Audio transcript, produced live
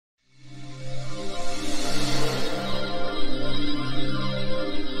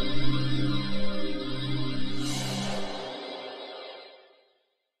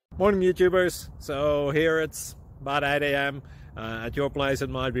Morning YouTubers. So here it's about 8 a.m. At your place it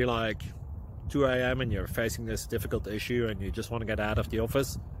might be like 2 a.m. and you're facing this difficult issue and you just want to get out of the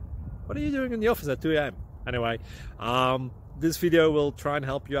office. What are you doing in the office at 2 a.m.? Anyway, this video will try and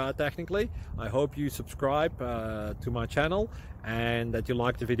help you out technically. I hope you subscribe to my channel and that you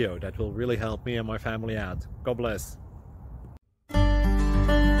like the video. That will really help me and my family out. God bless.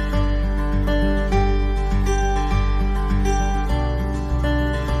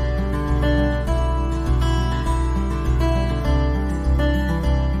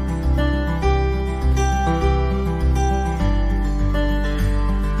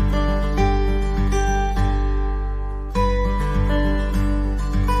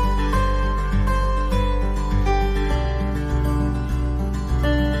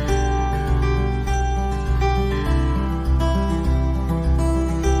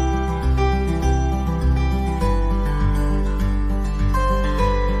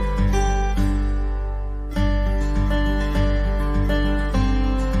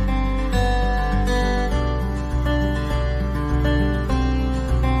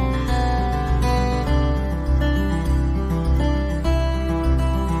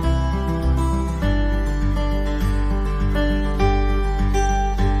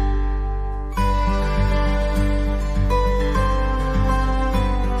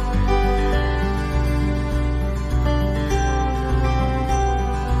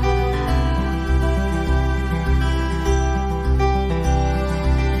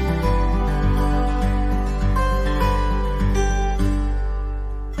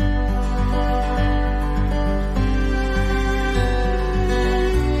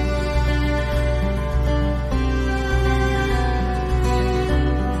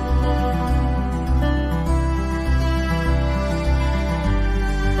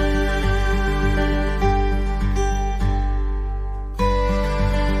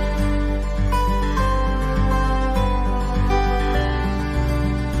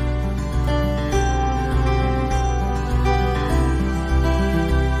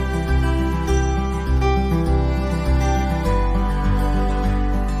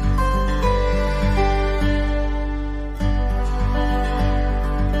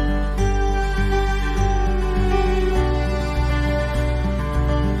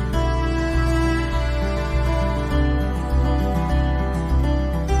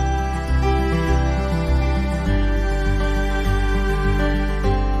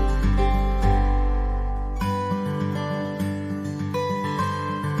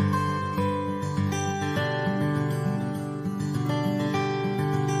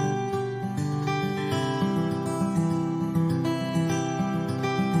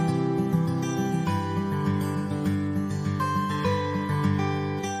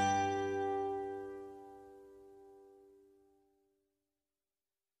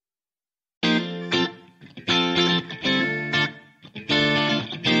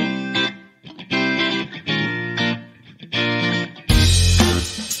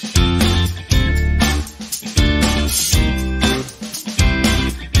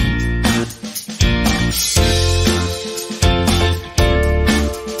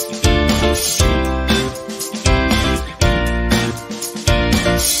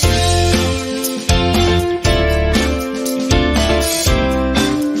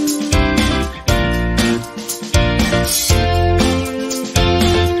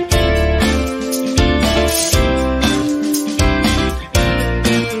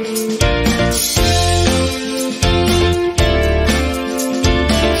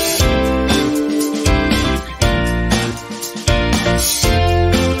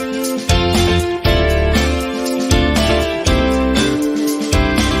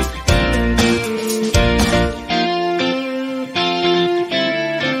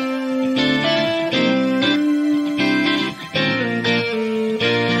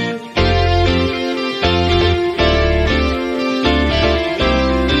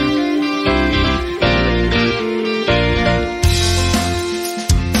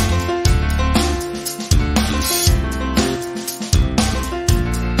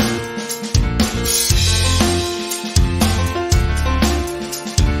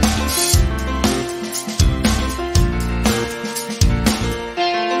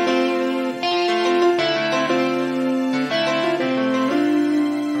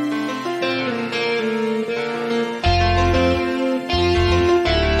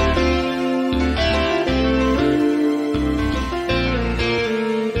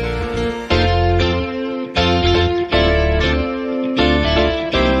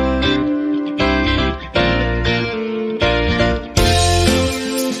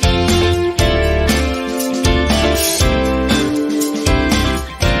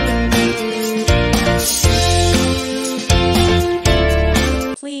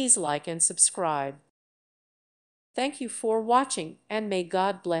 please like and subscribe. Thank you for watching, and may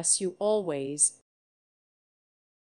God bless you always.